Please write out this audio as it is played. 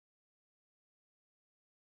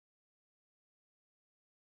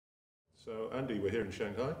So, Andy, we're here in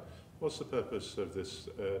Shanghai. What's the purpose of this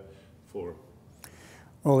forum?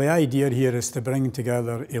 Well, the idea here is to bring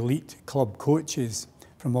together elite club coaches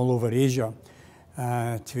from all over Asia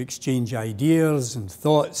to exchange ideas and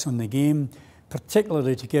thoughts on the game,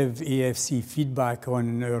 particularly to give AFC feedback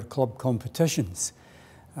on our club competitions.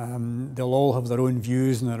 They'll all have their own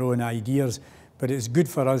views and their own ideas, but it's good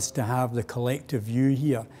for us to have the collective view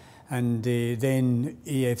here. And then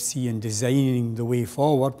AFC, in designing the way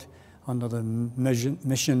forward under the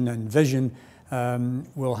mission and vision,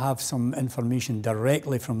 we'll have some information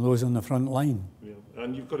directly from those on the front line. Yeah.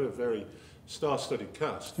 And you've got a very star-studded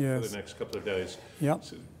cast for the next couple of days. Yeah.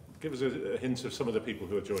 So give us a hint of some of the people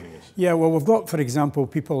who are joining us. Yeah, well, we've got, for example,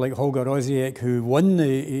 people like Holger Rosiek, who won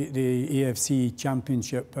the AFC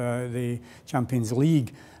Championship, the Champions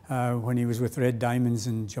League, when he was with Red Diamonds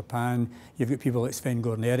in Japan. You've got people like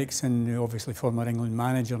Sven-Goran Eriksson, obviously former England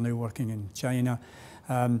manager, now working in China,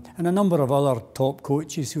 and a number of other top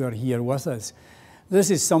coaches who are here with us. This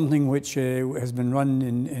is something which has been run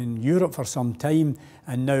in Europe for some time,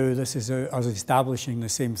 and now this is us establishing the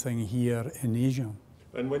same thing here in Asia.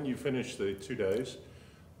 And when you finish the 2 days,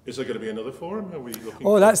 is there going to be another forum? Are we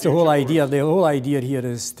looking that's the whole idea. The whole idea here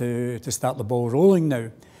is to start the ball rolling now.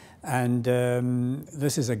 And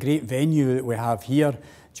this is a great venue that we have here.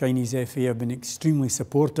 Chinese FA have been extremely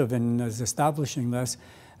supportive in us establishing this.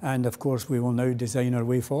 And of course, we will now design our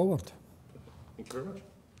way forward. Thank you very much.